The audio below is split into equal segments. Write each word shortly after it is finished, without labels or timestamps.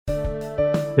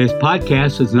This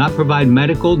podcast does not provide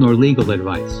medical nor legal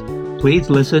advice. Please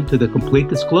listen to the complete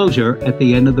disclosure at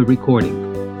the end of the recording.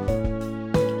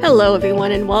 Hello,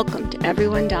 everyone, and welcome to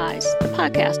Everyone Dies, the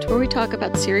podcast where we talk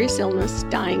about serious illness,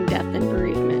 dying, death, and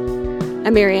bereavement.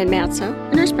 I'm Marianne Matzo,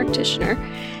 a nurse practitioner,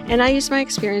 and I use my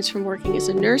experience from working as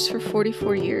a nurse for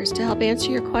 44 years to help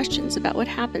answer your questions about what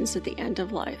happens at the end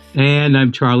of life. And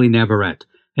I'm Charlie Navarrete,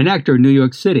 an actor in New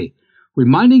York City,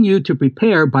 reminding you to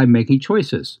prepare by making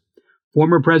choices.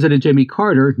 Former President Jimmy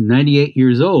Carter, 98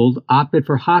 years old, opted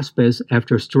for hospice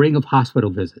after a string of hospital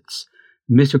visits.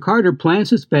 Mr. Carter plans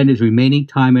to spend his remaining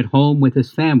time at home with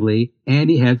his family, and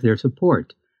he has their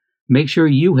support. Make sure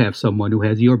you have someone who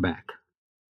has your back.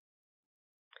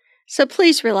 So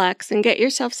please relax and get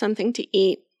yourself something to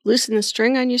eat, loosen the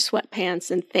string on your sweatpants,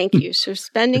 and thank you for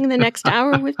spending the next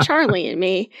hour with Charlie and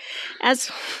me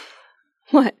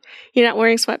What? You're not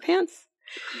wearing sweatpants?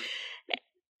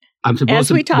 I'm supposed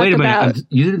As we to, talk wait a minute, about,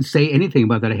 you didn't say anything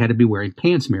about that I had to be wearing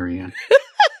pants, Marianne.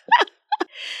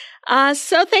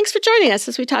 So thanks for joining us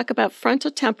as we talk about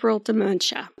frontotemporal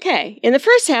dementia. Okay, in the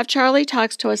first half, Charlie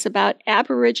talks to us about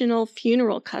Aboriginal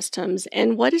funeral customs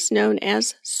and what is known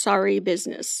as sorry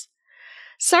business.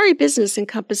 Sorry business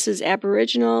encompasses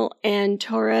Aboriginal and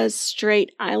Torres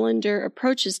Strait Islander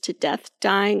approaches to death,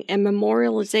 dying, and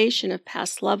memorialization of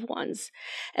past loved ones,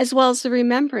 as well as the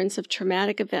remembrance of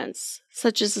traumatic events,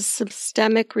 such as the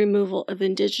systemic removal of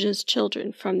Indigenous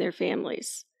children from their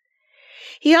families.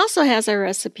 He also has our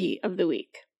recipe of the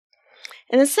week.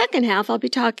 In the second half, I'll be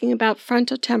talking about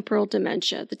frontotemporal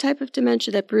dementia, the type of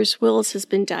dementia that Bruce Willis has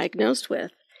been diagnosed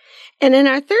with. And in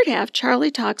our third half,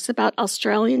 Charlie talks about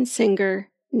Australian singer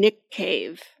Nick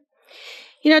Cave.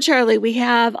 You know, Charlie, we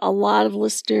have a lot of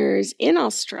listeners in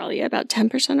Australia. About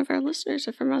 10% of our listeners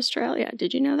are from Australia.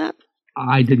 Did you know that?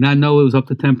 I did not know it was up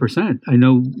to 10%. I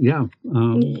know, yeah.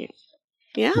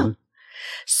 Yeah.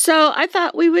 So I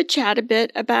thought we would chat a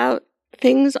bit about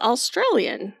things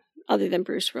Australian, other than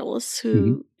Bruce Willis,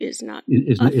 who is not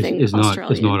Australian. Is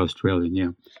not Australian, yeah.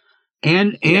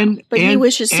 But he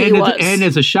wishes he was. And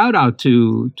as a shout out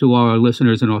to our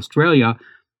listeners in Australia,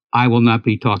 I will not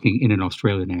be talking in an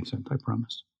Australian accent, I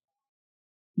promise.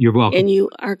 You're welcome. And you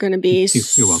are going to be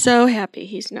so happy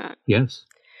he's not. Yes.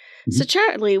 Mm-hmm. So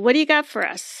Charlie, what do you got for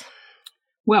us?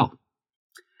 Well,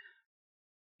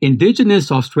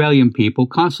 Indigenous Australian people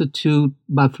constitute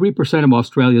about 3% of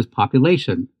Australia's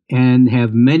population and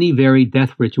have many varied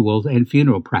death rituals and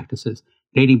funeral practices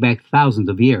dating back thousands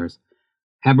of years.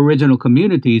 Aboriginal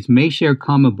communities may share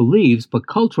common beliefs, but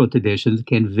cultural traditions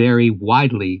can vary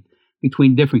widely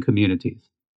between different communities.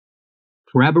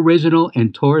 For Aboriginal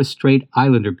and Torres Strait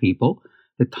Islander people,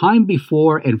 the time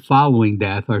before and following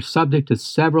death are subject to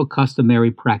several customary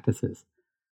practices.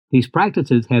 These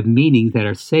practices have meanings that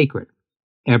are sacred.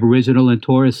 Aboriginal and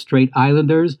Torres Strait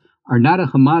Islanders are not a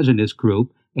homogeneous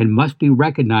group and must be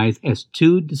recognized as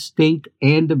two distinct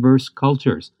and diverse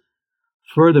cultures.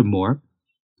 Furthermore,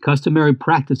 customary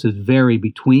practices vary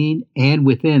between and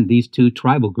within these two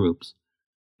tribal groups.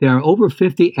 There are over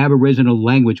 50 Aboriginal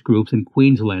language groups in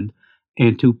Queensland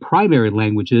and 2 primary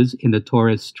languages in the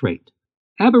Torres Strait.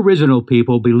 Aboriginal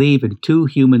people believe in 2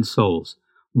 human souls.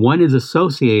 One is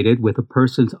associated with a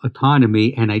person's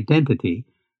autonomy and identity,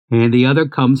 and the other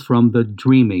comes from the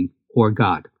dreaming or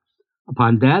God.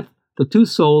 Upon death, the 2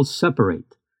 souls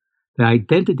separate. The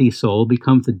identity soul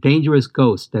becomes a dangerous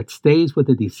ghost that stays with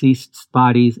the deceased's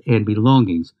bodies and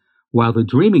belongings, while the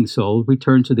dreaming soul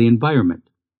returns to the environment.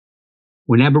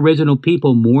 When Aboriginal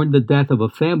people mourn the death of a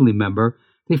family member,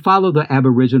 they follow the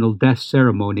Aboriginal death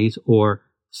ceremonies or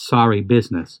sorry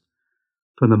business.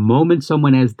 From the moment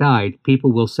someone has died,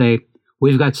 people will say,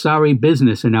 "We've got sorry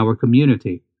business in our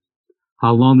community."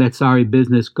 How long that sorry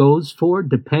business goes for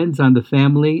depends on the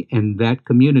family and that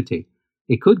community.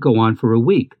 It could go on for a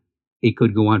week. It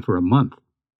could go on for a month.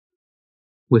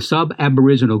 With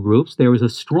sub-Aboriginal groups, there is a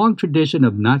strong tradition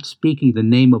of not speaking the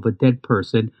name of a dead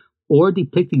person or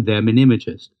depicting them in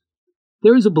images.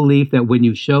 There is a belief that when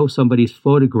you show somebody's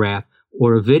photograph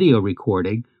or a video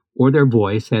recording or their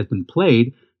voice has been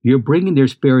played, you're bringing their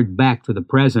spirit back to the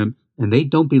present and they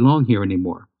don't belong here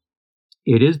anymore.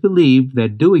 It is believed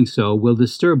that doing so will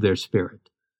disturb their spirit.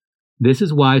 This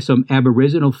is why some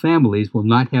Aboriginal families will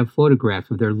not have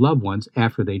photographs of their loved ones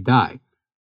after they die.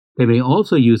 They may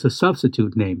also use a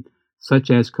substitute name, such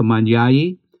as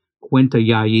Kamanyayi,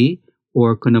 Quentayayi,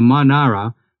 or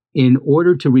Kunamanara, in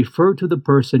order to refer to the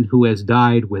person who has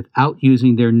died without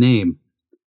using their name.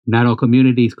 Not all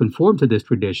communities conform to this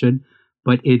tradition,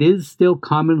 but it is still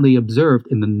commonly observed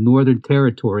in the Northern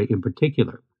Territory in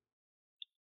particular.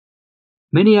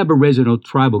 Many Aboriginal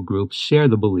tribal groups share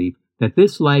the belief that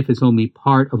this life is only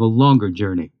part of a longer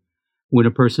journey. When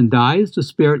a person dies, the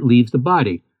spirit leaves the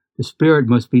body. The spirit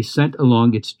must be sent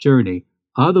along its journey,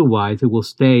 otherwise it will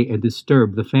stay and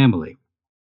disturb the family.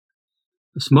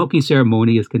 The smoking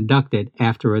ceremony is conducted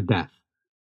after a death.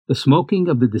 The smoking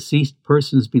of the deceased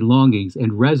person's belongings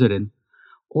and residence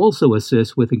also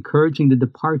assists with encouraging the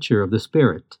departure of the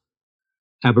spirit.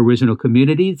 Aboriginal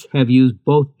communities have used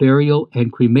both burial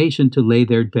and cremation to lay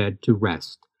their dead to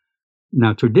rest.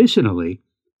 Now, traditionally,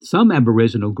 some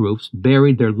Aboriginal groups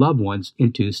buried their loved ones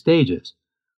in two stages.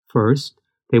 First,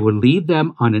 they would leave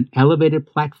them on an elevated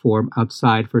platform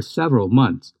outside for several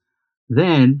months.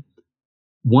 Then,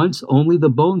 once only the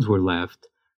bones were left,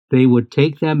 they would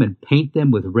take them and paint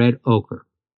them with red ochre.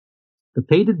 The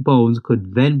painted bones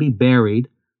could then be buried,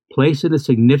 placed in a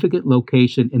significant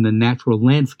location in the natural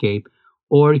landscape,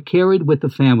 or carried with the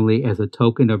family as a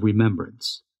token of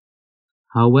remembrance.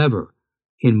 However,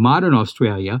 in modern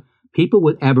Australia, people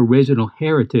with Aboriginal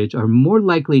heritage are more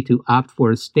likely to opt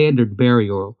for a standard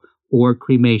burial or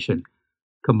cremation,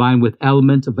 combined with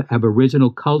elements of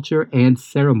Aboriginal culture and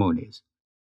ceremonies.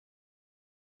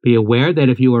 Be aware that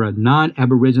if you are a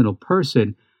non-Aboriginal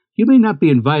person, you may not be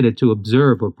invited to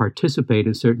observe or participate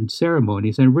in certain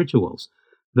ceremonies and rituals,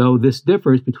 though this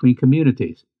differs between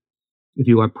communities. If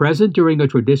you are present during a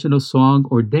traditional song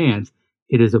or dance,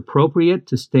 it is appropriate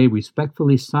to stay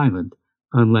respectfully silent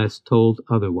unless told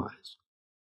otherwise.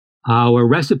 Our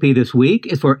recipe this week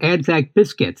is for Anzac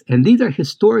biscuits, and these are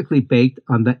historically baked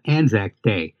on the Anzac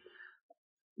Day,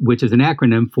 which is an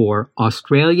acronym for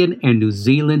Australian and New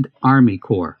Zealand Army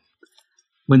Corps.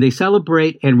 When they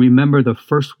celebrate and remember the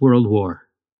First World War,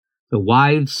 the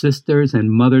wives, sisters,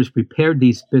 and mothers prepared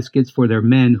these biscuits for their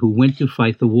men who went to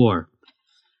fight the war.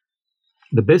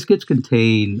 The biscuits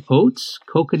contain oats,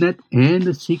 coconut, and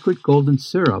a secret golden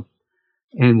syrup,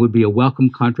 and would be a welcome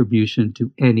contribution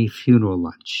to any funeral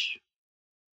lunch.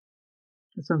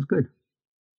 That sounds good.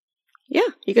 Yeah,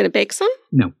 you going to bake some?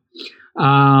 No,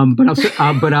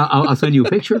 but I'll send you a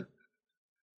picture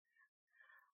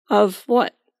of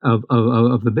what? Of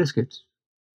the biscuits.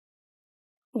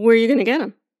 Where are you going to get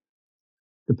them?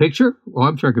 The picture? Oh,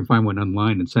 I'm sure I can find one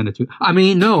online and send it to you. I'll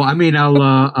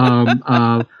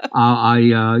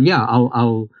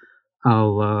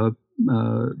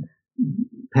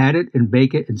pat it and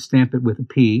bake it and stamp it with a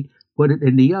P. Put it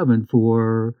in the oven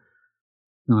for.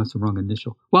 No, that's the wrong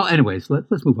initial. Well, anyways,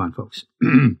 let's move on, folks.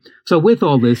 So with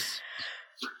all this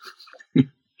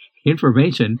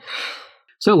information,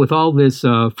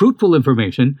 fruitful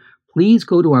information, please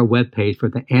go to our webpage for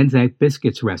the Anzac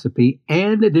Biscuits recipe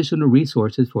and additional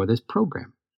resources for this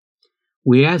program.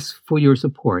 We ask for your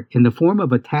support in the form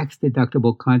of a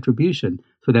tax-deductible contribution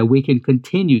so that we can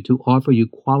continue to offer you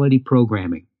quality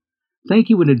programming. Thank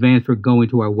you in advance for going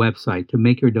to our website to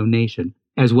make your donation,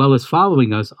 as well as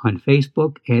following us on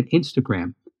Facebook and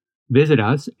Instagram. Visit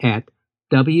us at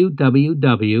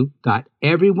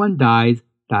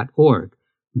www.everyonedies.org.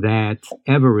 That's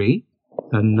every,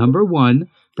 the number one,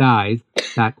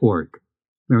 dies.org.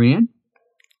 Marianne?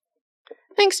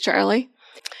 Thanks, Charlie.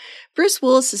 Bruce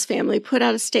Willis's family put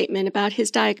out a statement about his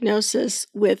diagnosis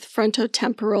with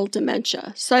frontotemporal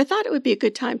dementia, so I thought it would be a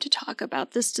good time to talk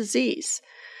about this disease.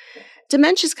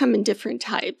 Dementias come in different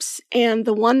types, and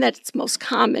the one that's most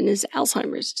common is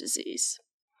Alzheimer's disease.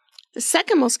 The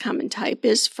second most common type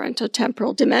is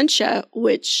frontotemporal dementia,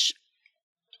 which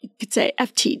you could say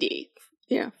FTD,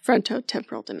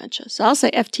 frontotemporal dementia. So I'll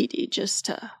say FTD just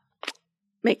to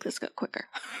make this go quicker.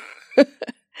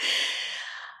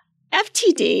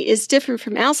 FTD is different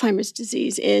from Alzheimer's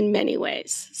disease in many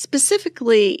ways.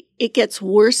 Specifically, it gets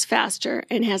worse faster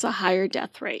and has a higher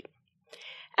death rate.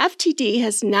 FTD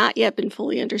has not yet been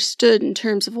fully understood in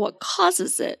terms of what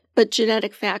causes it, but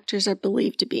genetic factors are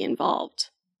believed to be involved.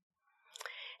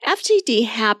 FTD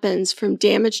happens from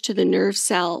damage to the nerve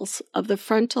cells of the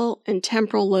frontal and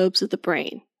temporal lobes of the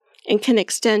brain and can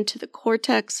extend to the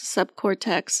cortex,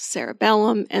 subcortex,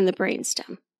 cerebellum, and the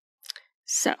brainstem.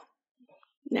 So,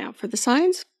 now for the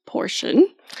science portion.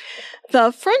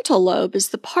 The frontal lobe is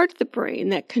the part of the brain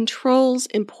that controls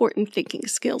important thinking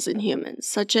skills in humans,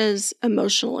 such as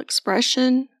emotional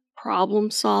expression,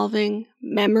 problem solving,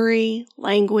 memory,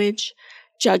 language,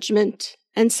 judgment,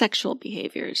 and sexual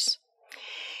behaviors.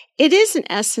 It is, in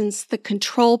essence, the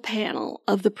control panel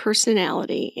of the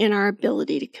personality and our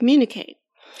ability to communicate.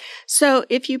 So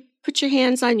if you put your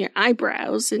hands on your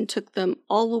eyebrows and took them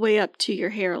all the way up to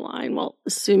your hairline, well,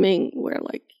 assuming where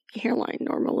hairline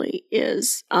normally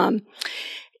is,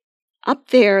 up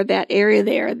there, that area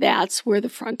there, that's where the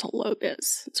frontal lobe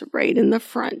is. It's right in the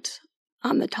front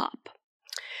on the top.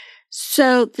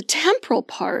 So the temporal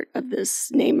part of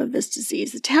this name of this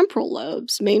disease, the temporal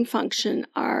lobes, main function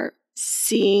are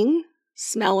seeing,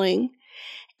 smelling,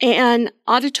 and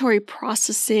auditory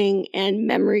processing and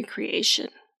memory creation.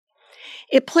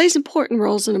 It plays important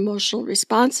roles in emotional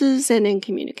responses and in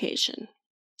communication.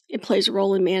 It plays a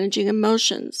role in managing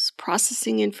emotions,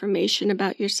 processing information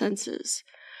about your senses,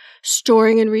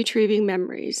 storing and retrieving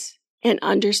memories, and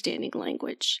understanding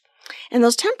language. And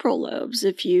those temporal lobes,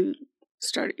 if you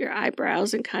start at your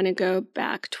eyebrows and kind of go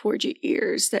back toward your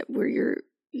ears, that's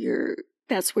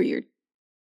where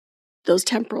those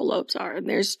temporal lobes are. And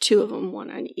there's two of them,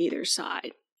 one on either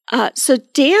side. So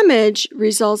damage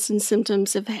results in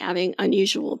symptoms of having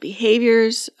unusual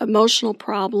behaviors, emotional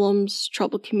problems,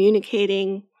 trouble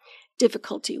communicating,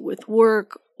 difficulty with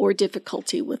work, or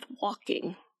difficulty with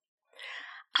walking.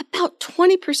 About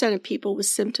 20% of people with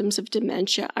symptoms of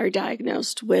dementia are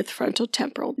diagnosed with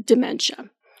frontotemporal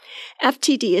dementia.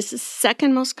 FTD is the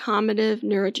second most common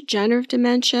neurodegenerative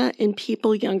dementia in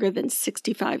people younger than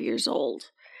 65 years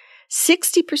old.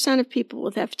 60% of people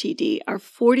with FTD are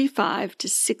 45 to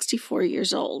 64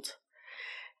 years old.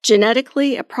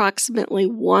 Genetically, approximately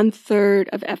 1/3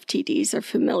 of FTDs are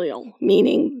familial,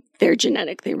 meaning they're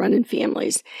genetic, they run in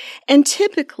families. And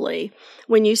typically,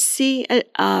 when you see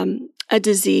a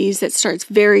disease that starts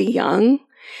very young,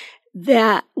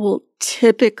 that will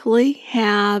typically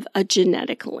have a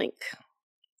genetic link.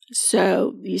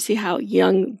 So you see how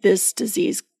young this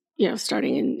disease,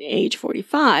 starting in age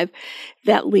 45,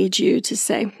 that leads you to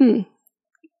say,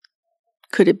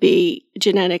 could it be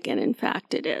genetic? And in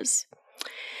fact, it is.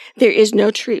 There is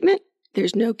no treatment,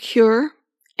 there's no cure,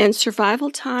 and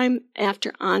survival time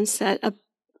after onset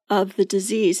of the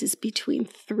disease is between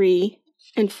 3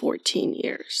 and 14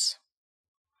 years.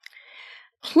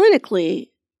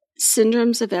 Clinically,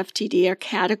 syndromes of FTD are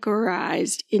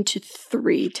categorized into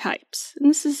 3 types. And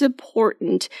this is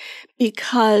important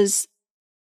because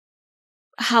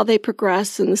how they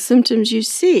progress and the symptoms you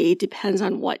see depends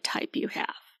on what type you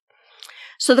have.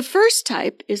 So the first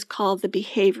type is called the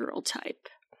behavioral type.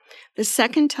 The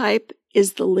second type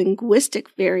is the linguistic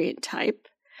variant type,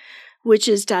 which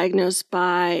is diagnosed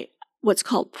by what's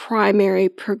called primary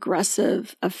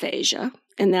progressive aphasia.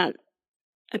 And that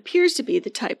appears to be the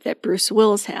type that Bruce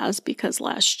Willis has, because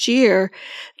last year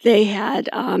they had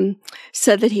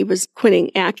said that he was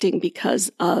quitting acting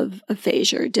because of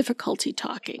aphasia or difficulty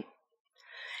talking.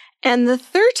 And the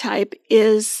third type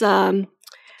is the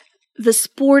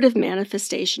sportive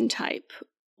manifestation type,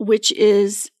 which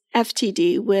is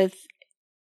FTD with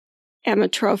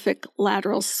amyotrophic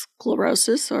lateral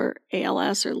sclerosis, or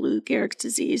ALS, or Lou Gehrig's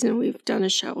disease, and we've done a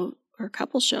show or a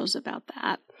couple shows about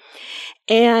that,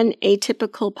 and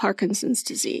atypical Parkinson's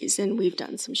disease, and we've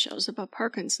done some shows about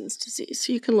Parkinson's disease,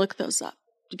 so you can look those up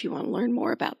if you want to learn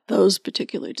more about those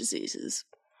particular diseases.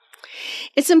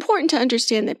 It's important to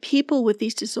understand that people with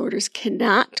these disorders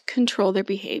cannot control their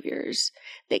behaviors,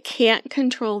 they can't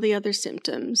control the other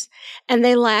symptoms, and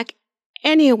they lack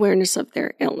any awareness of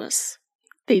their illness.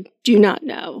 They do not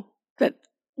know that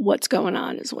what's going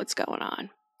on is what's going on.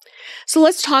 So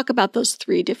let's talk about those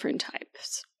 3 different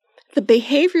types. The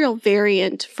behavioral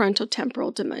variant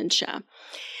frontotemporal dementia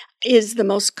is the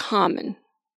most common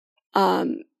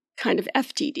kind of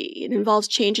FTD. It involves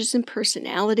changes in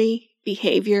personality,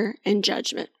 behavior, and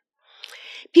judgment.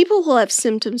 People will have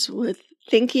symptoms with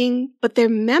thinking, but their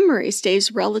memory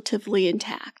stays relatively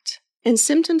intact. And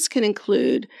symptoms can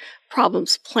include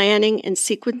problems planning and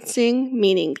sequencing,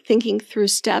 meaning thinking through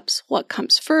steps, what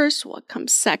comes first, what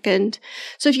comes second.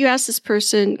 So if you ask this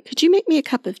person, could you make me a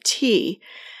cup of tea?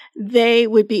 They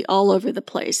would be all over the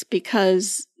place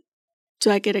because, do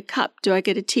I get a cup? Do I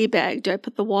get a tea bag? Do I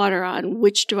put the water on?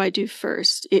 Which do I do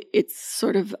first? It's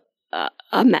sort of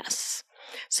a mess.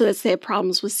 So that's, they have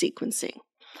problems with sequencing.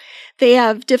 They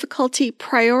have difficulty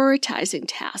prioritizing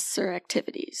tasks or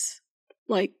activities,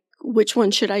 like, which one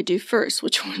should I do first?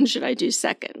 Which one should I do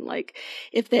second? Like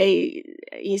if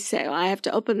you say, I have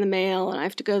to open the mail and I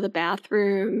have to go to the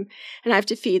bathroom and I have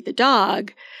to feed the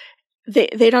dog,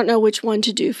 they don't know which one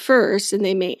to do first, and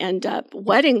they may end up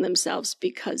wetting themselves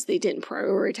because they didn't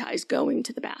prioritize going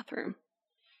to the bathroom.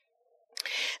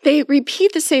 They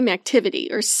repeat the same activity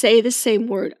or say the same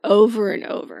word over and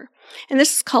over. And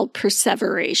this is called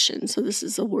perseveration. So this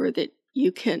is a word that you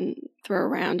can throw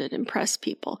around and impress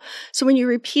people. So when you're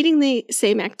repeating the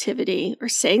same activity or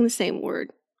saying the same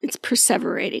word, it's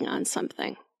perseverating on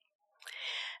something.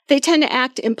 They tend to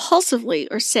act impulsively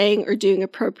or saying or doing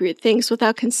appropriate things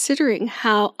without considering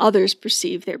how others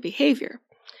perceive their behavior.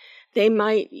 They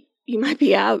might you might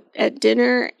be out at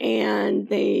dinner and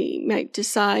they might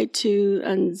decide to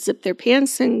unzip their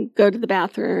pants and go to the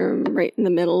bathroom right in the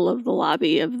middle of the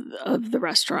lobby of the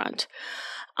restaurant.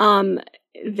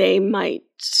 They might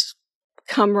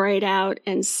come right out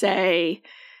and say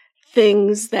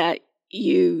things that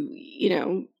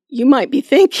you might be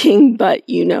thinking, but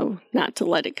not to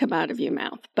let it come out of your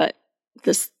mouth. But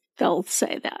they'll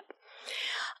say that.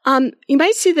 You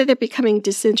might see that they're becoming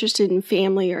disinterested in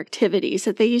family or activities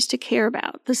that they used to care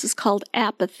about. This is called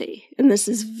apathy, and this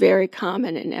is very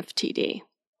common in FTD.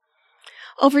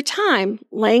 Over time,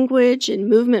 language and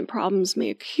movement problems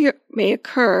may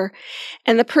occur,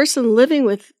 and the person living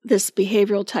with this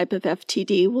behavioral type of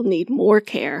FTD will need more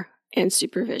care and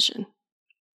supervision.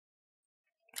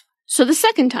 So the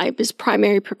second type is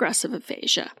primary progressive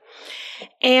aphasia.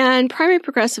 And primary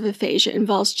progressive aphasia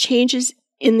involves changes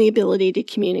in the ability to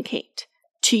communicate,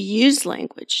 to use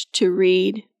language, to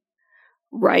read,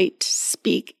 write,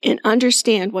 speak, and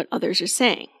understand what others are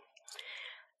saying.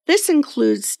 This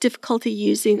includes difficulty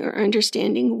using or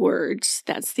understanding words,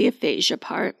 that's the aphasia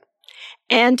part,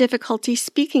 and difficulty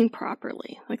speaking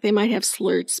properly, like they might have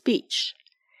slurred speech.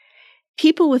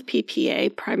 People with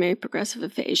PPA, primary progressive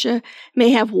aphasia, may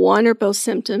have one or both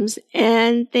symptoms,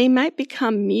 and they might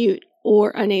become mute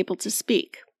or unable to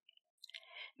speak.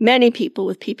 Many people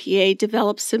with PPA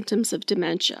develop symptoms of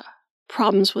dementia.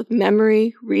 Problems with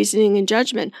memory, reasoning, and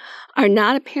judgment are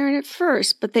not apparent at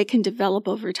first, but they can develop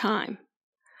over time.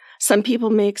 Some people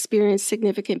may experience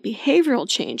significant behavioral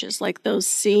changes like those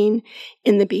seen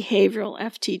in the behavioral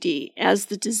FTD as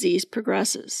the disease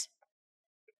progresses.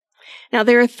 Now,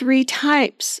 there are 3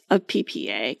 types of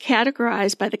PPA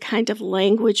categorized by the kind of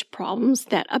language problems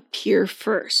that appear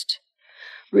first.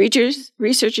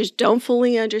 Researchers don't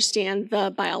fully understand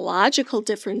the biological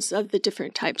difference of the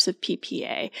different types of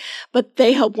PPA, but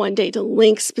they hope one day to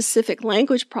link specific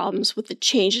language problems with the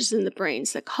changes in the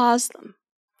brains that cause them.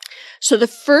 So the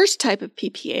first type of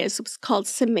PPA is what's called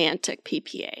semantic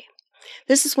PPA.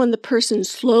 This is when the person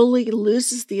slowly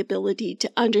loses the ability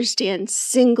to understand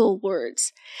single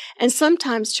words and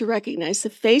sometimes to recognize the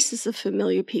faces of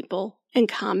familiar people and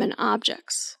common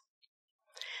objects.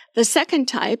 The second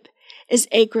type is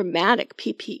agrammatic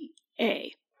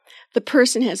PPA. The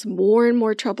person has more and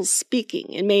more trouble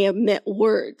speaking and may omit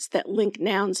words that link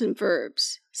nouns and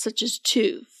verbs, such as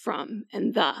to, from,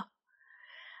 and the.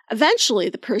 Eventually,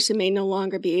 the person may no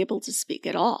longer be able to speak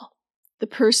at all. The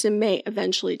person may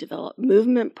eventually develop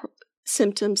movement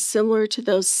symptoms similar to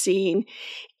those seen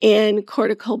in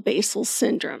cortical basal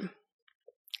syndrome.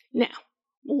 Now,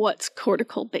 what's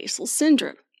cortical basal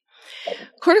syndrome?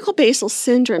 Cortical basal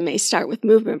syndrome may start with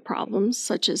movement problems,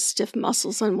 such as stiff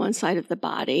muscles on one side of the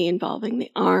body involving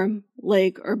the arm,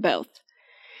 leg, or both.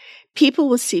 People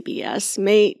with CBS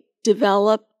may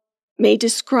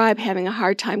describe having a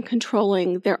hard time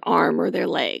controlling their arm or their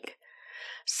leg.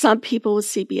 Some people with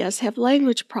CBS have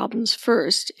language problems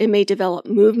first and may develop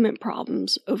movement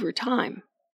problems over time.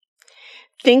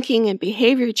 Thinking and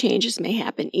behavior changes may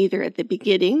happen either at the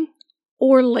beginning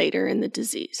or later in the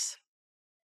disease.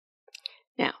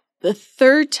 Now, the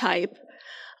third type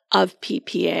of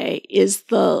PPA is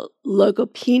the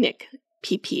logopenic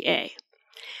PPA.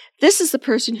 This is the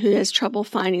person who has trouble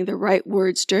finding the right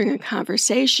words during a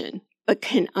conversation, but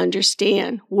can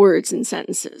understand words and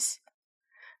sentences.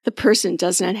 The person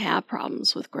does not have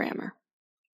problems with grammar.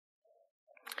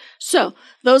 So,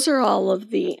 those are all of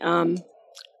the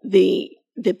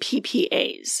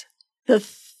PPAs. The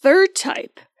third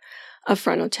type of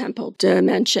frontotemporal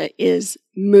dementia is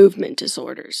movement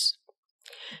disorders.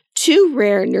 2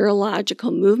 rare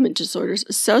neurological movement disorders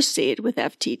associated with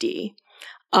FTD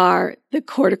are the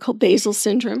cortical basal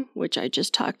syndrome, which I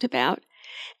just talked about,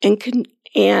 and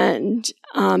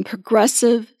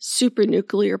progressive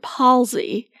supranuclear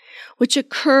palsy, which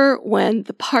occur when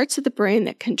the parts of the brain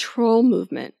that control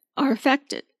movement are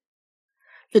affected.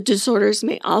 The disorders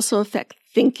may also affect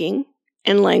thinking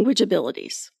and language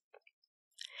abilities.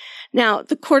 Now,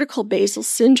 the cortical basal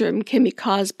syndrome can be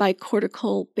caused by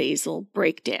cortical basal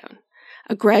breakdown,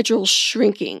 a gradual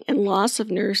shrinking and loss of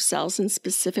nerve cells in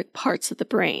specific parts of the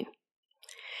brain.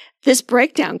 This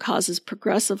breakdown causes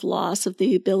progressive loss of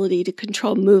the ability to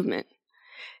control movement,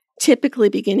 typically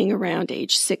beginning around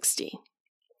age 60.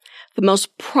 The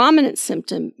most prominent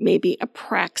symptom may be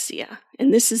apraxia,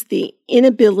 and this is the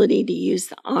inability to use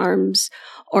the arms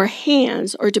or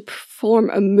hands or to perform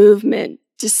a movement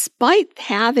despite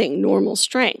having normal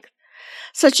strength,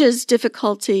 such as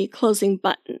difficulty closing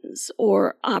buttons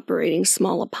or operating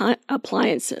small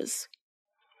appliances.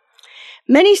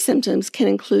 Many symptoms can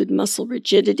include muscle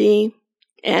rigidity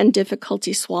and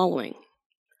difficulty swallowing.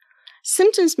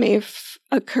 Symptoms may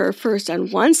occur first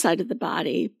on one side of the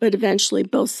body, but eventually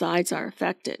both sides are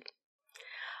affected.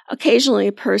 Occasionally,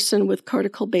 a person with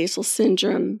cortical basal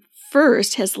syndrome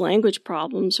first has language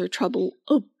problems or trouble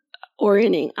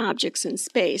orienting objects in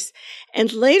space,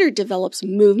 and later develops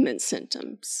movement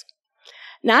symptoms.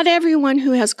 Not everyone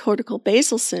who has cortical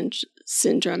basal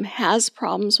syndrome has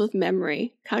problems with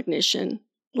memory, cognition,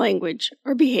 language,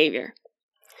 or behavior.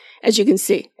 As you can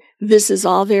see, this is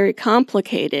all very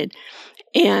complicated,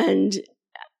 and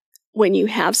when you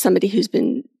have somebody who's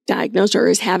been diagnosed or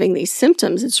is having these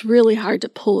symptoms, it's really hard to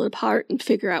pull it apart and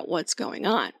figure out what's going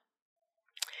on.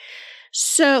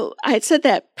 So I had said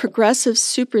that progressive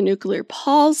supranuclear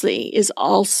palsy is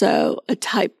also a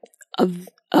type of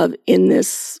in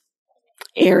this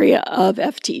area of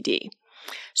FTD.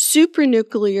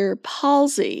 Supranuclear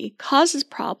palsy causes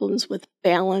problems with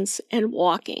balance and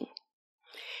walking.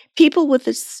 People with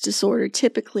this disorder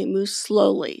typically move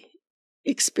slowly,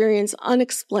 experience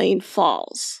unexplained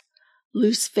falls,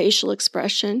 lose facial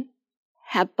expression,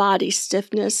 have body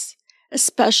stiffness,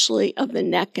 especially of the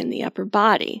neck and the upper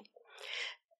body.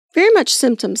 Very much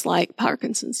symptoms like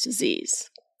Parkinson's disease.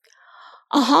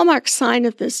 A hallmark sign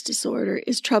of this disorder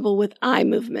is trouble with eye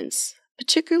movements,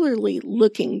 particularly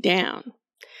looking down.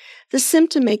 The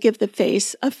symptom may give the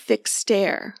face a fixed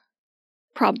stare.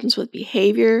 Problems with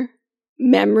behavior,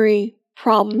 memory,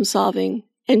 problem solving,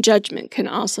 and judgment can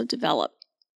also develop.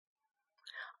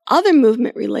 Other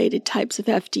movement-related types of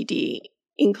FTD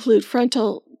include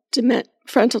frontal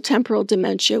temporal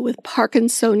dementia with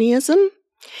Parkinsonism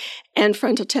and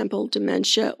frontotemporal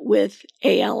dementia with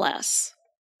ALS.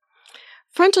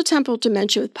 Frontotemporal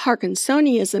dementia with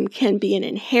Parkinsonism can be an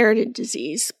inherited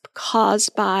disease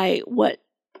caused by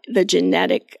the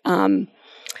genetic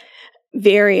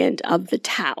variant of the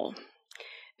tau.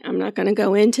 I'm not going to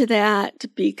go into that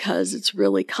because it's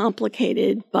really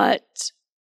complicated, but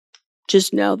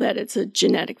just know that it's a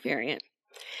genetic variant.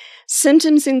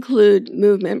 Symptoms include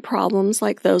movement problems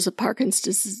like those of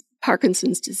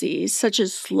Parkinson's disease, such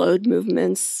as slowed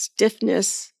movements,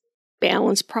 stiffness,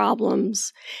 balance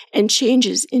problems, and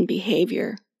changes in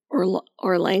behavior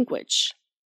or language.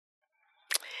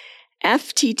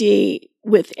 FTD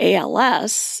with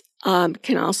ALS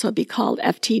can also be called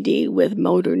FTD with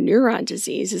motor neuron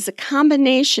disease, is a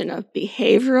combination of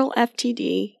behavioral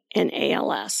FTD and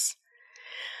ALS.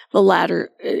 The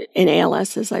latter, in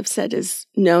ALS, as I've said, is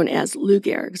known as Lou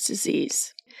Gehrig's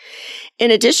disease. In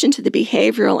addition to the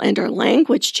behavioral and or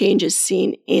language changes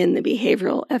seen in the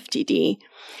behavioral FTD,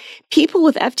 people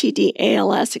with FTD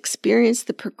ALS experience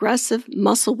the progressive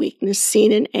muscle weakness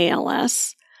seen in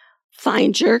ALS,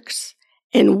 fine jerks,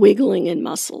 and wiggling in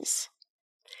muscles.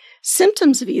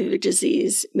 Symptoms of either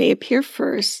disease may appear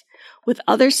first, with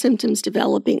other symptoms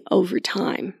developing over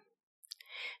time.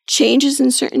 Changes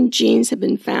in certain genes have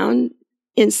been found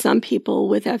in some people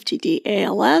with FTD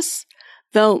ALS,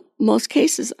 though most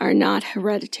cases are not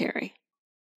hereditary.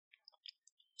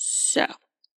 So,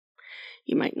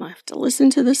 you might have to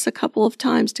listen to this a couple of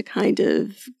times to kind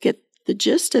of get the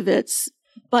gist of it,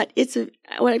 but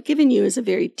what I've given you is a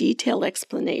very detailed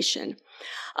explanation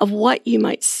of what you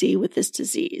might see with this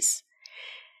disease.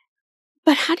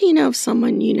 But how do you know if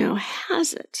someone you know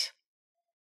has it?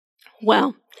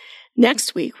 Well,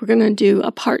 next week we're going to do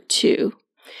a part 2,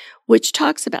 which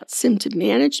talks about symptom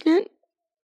management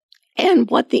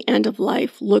and what the end of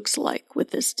life looks like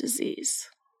with this disease.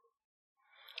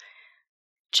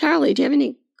 Charlie, do you have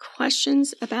any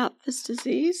questions about this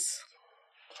disease?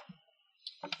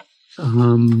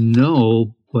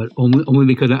 No, but only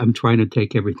because I'm trying to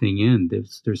take everything in.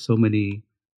 There's so many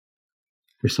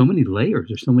layers.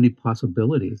 There's so many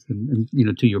possibilities,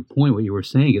 and to your point, what you were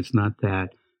saying, it's not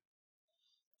that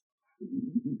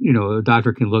a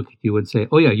doctor can look at you and say,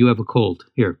 "Oh yeah, you have a cold.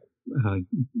 Here,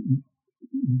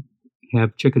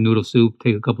 have chicken noodle soup.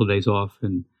 Take a couple of days off,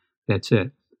 and that's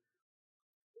it."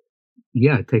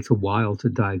 Yeah, it takes a while to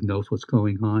diagnose what's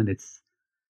going on.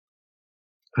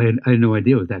 I had no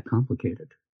idea it was that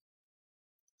complicated.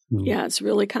 Yeah, it's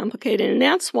really complicated. And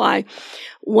that's why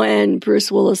when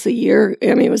Bruce Willis it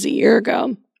was a year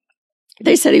ago,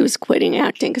 they said he was quitting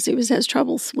acting because he has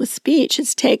trouble with speech.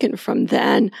 It's taken from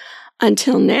then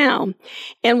until now.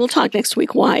 And we'll talk next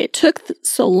week why it took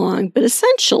so long. But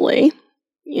essentially,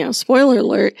 spoiler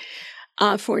alert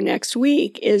for next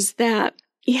week is that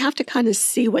you have to kind of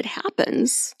see what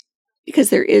happens because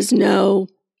there is no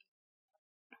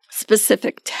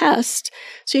specific test.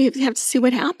 So you have to see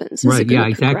what happens. Right. Yeah,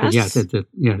 exactly.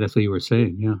 Yeah, that's what you were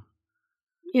saying. Yeah.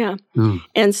 Yeah. Oh.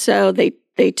 And so they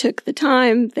took the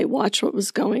time, they watched what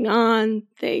was going on.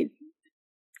 They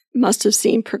must have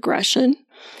seen progression.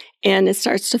 and it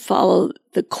starts to follow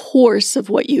the course of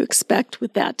what you expect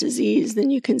with that disease, then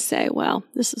you can say, well,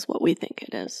 this is what we think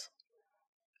it is.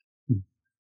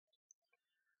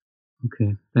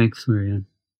 Okay. Thanks, Marianne.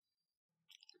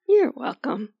 You're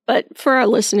welcome. But for our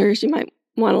listeners, you might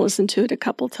want to listen to it a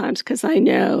couple times because I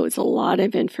know it's a lot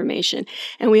of information.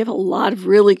 And we have a lot of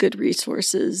really good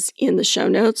resources in the show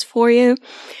notes for you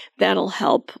that'll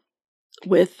help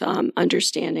with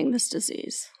understanding this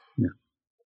disease. Yeah.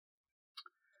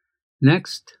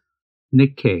 Next,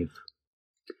 Nick Cave.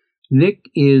 Nick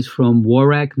is from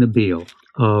Warrak Nabil,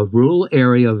 a rural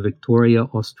area of Victoria,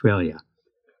 Australia.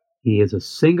 He is a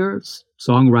singer,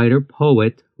 songwriter,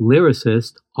 poet,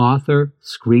 lyricist, author,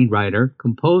 screenwriter,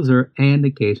 composer, and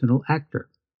occasional actor.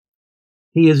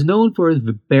 He is known for his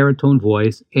baritone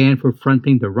voice and for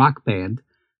fronting the rock band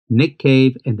Nick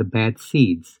Cave and the Bad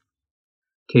Seeds.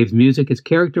 Cave's music is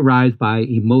characterized by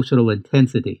emotional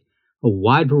intensity, a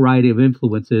wide variety of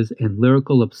influences, and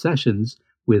lyrical obsessions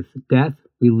with death,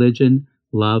 religion,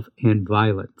 love, and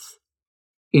violence.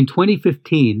 In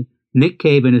 2015, Nick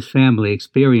Cave and his family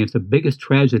experienced the biggest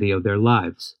tragedy of their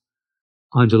lives.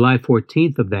 On July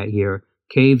 14th of that year,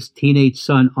 Cave's teenage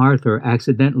son Arthur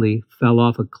accidentally fell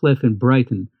off a cliff in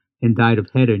Brighton and died of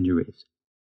head injuries.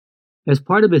 As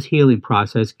part of his healing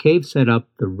process, Cave set up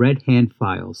the Red Hand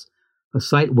Files, a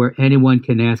site where anyone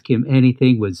can ask him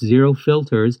anything with zero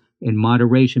filters and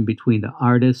moderation between the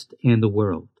artist and the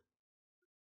world.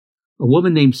 A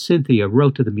woman named Cynthia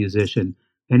wrote to the musician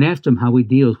and asked him how he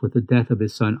deals with the death of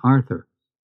his son Arthur.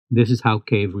 This is how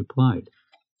Cave replied.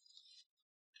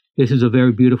 This is a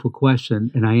very beautiful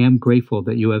question, and I am grateful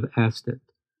that you have asked it.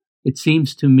 It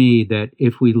seems to me that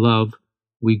if we love,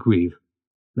 we grieve.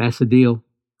 That's the deal.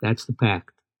 That's the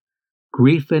pact.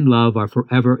 Grief and love are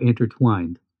forever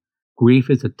intertwined. Grief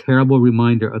is a terrible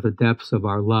reminder of the depths of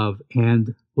our love,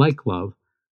 and, like love,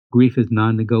 grief is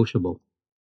non-negotiable.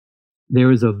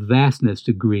 There is a vastness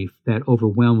to grief that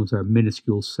overwhelms our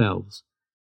minuscule selves.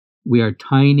 We are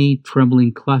tiny,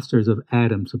 trembling clusters of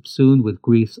atoms subsumed with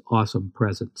grief's awesome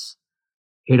presence.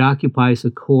 It occupies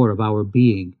the core of our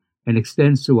being and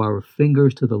extends through our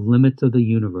fingers to the limits of the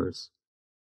universe.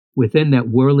 Within that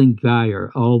whirling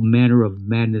gyre, all manner of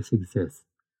madness exists.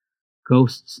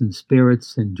 Ghosts and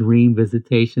spirits and dream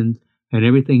visitations and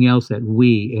everything else that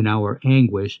we, in our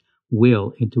anguish,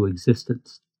 will into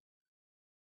existence.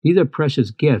 These are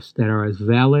precious gifts that are as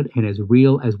valid and as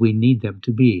real as we need them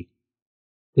to be.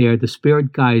 They are the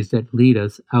spirit guides that lead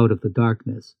us out of the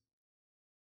darkness.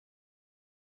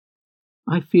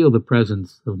 I feel the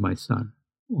presence of my son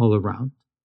all around,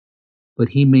 but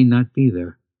he may not be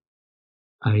there.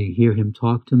 I hear him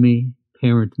talk to me,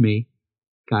 parent me,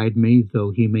 guide me,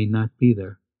 though he may not be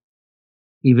there.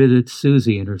 He visits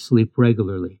Susie in her sleep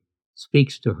regularly,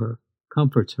 speaks to her,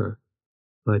 comforts her,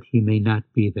 but he may not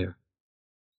be there.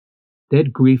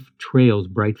 Dead grief trails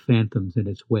bright phantoms in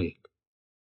its wake.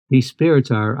 These spirits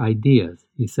are ideas,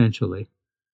 essentially.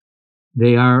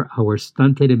 They are our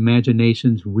stunted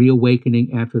imaginations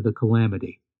reawakening after the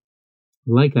calamity.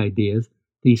 Like ideas,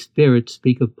 these spirits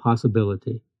speak of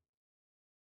possibility.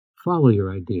 Follow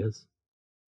your ideas,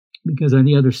 because on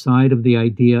the other side of the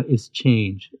idea is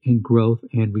change and growth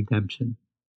and redemption.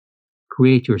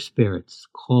 Create your spirits,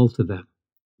 call to them,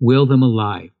 will them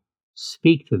alive,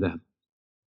 speak to them.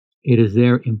 It is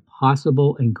their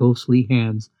impossible and ghostly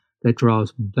hands that draw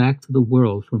us back to the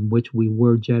world from which we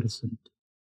were jettisoned.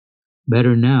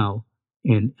 Better now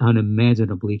and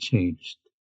unimaginably changed.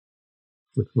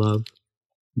 With love,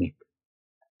 Nick.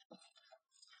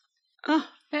 Oh,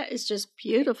 that is just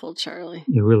beautiful, Charlie.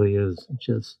 It really is.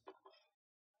 Just,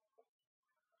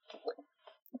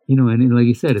 and like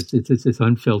you said, it's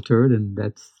unfiltered, and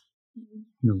that's,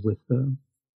 with,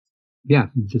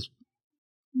 just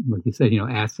like you said,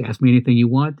 ask me anything you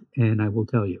want, and I will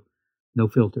tell you. No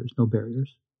filters, no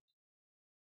barriers.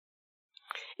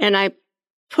 And I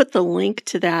put the link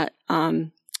to that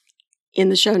in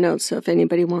the show notes, so if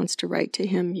anybody wants to write to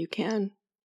him, you can.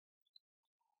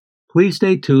 Please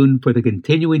stay tuned for the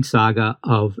continuing saga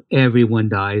of Everyone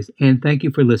Dies, and thank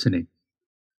you for listening.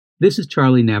 This is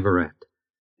Charlie Navarrete.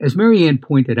 As Marianne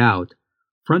pointed out,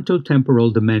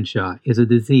 frontotemporal dementia is a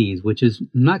disease which is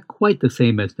not quite the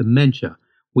same as dementia,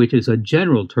 which is a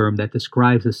general term that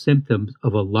describes the symptoms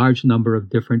of a large number of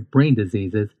different brain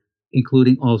diseases,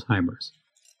 including Alzheimer's.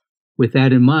 With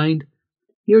that in mind,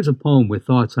 here's a poem with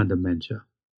thoughts on dementia.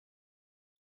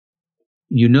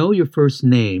 You know your first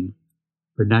name,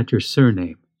 but not your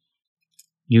surname.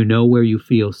 You know where you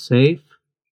feel safe,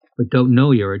 but don't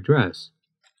know your address.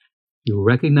 You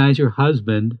recognize your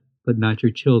husband, but not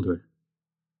your children.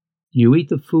 You eat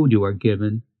the food you are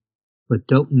given, but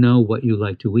don't know what you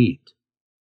like to eat.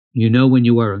 You know when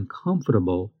you are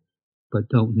uncomfortable, but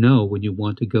don't know when you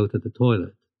want to go to the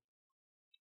toilet.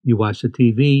 You watch the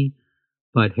TV,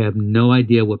 but have no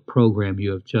idea what program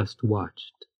you have just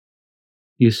watched.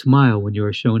 You smile when you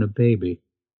are shown a baby,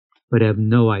 but have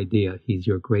no idea he's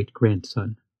your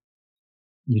great-grandson.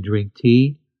 You drink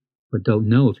tea, but don't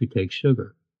know if you take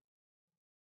sugar.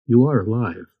 You are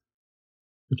alive,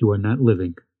 but you are not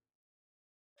living.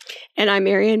 And I'm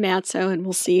Marianne Matzo, and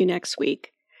we'll see you next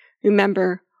week.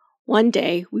 Remember, one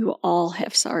day we will all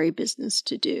have sorry business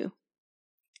to do,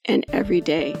 and every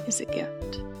day is a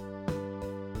gift.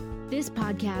 This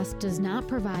podcast does not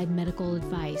provide medical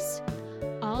advice.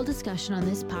 All discussion on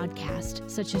this podcast,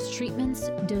 such as treatments,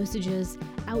 dosages,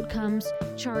 outcomes,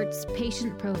 charts,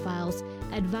 patient profiles,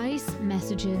 advice,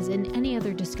 messages, and any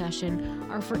other discussion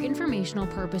are for informational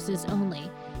purposes only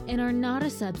and are not a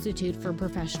substitute for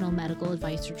professional medical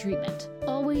advice or treatment.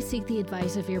 Always seek the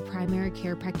advice of your primary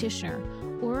care practitioner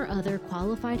or other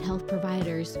qualified health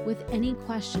providers with any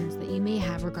questions that you may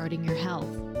have regarding your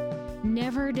health.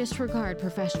 Never disregard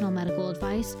professional medical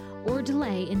advice or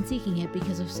delay in seeking it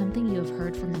because of something you have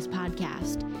heard from this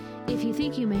podcast. If you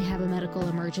think you may have a medical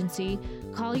emergency,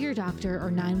 call your doctor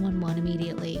or 911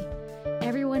 immediately.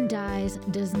 Everyone Dies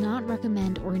does not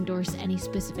recommend or endorse any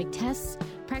specific tests,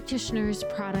 practitioners,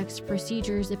 products,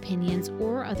 procedures, opinions,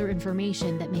 or other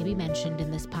information that may be mentioned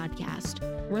in this podcast.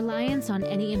 Reliance on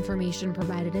any information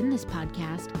provided in this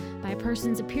podcast by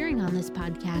persons appearing on this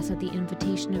podcast at the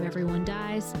invitation of Everyone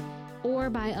Dies or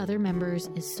by other members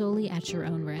is solely at your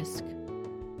own risk.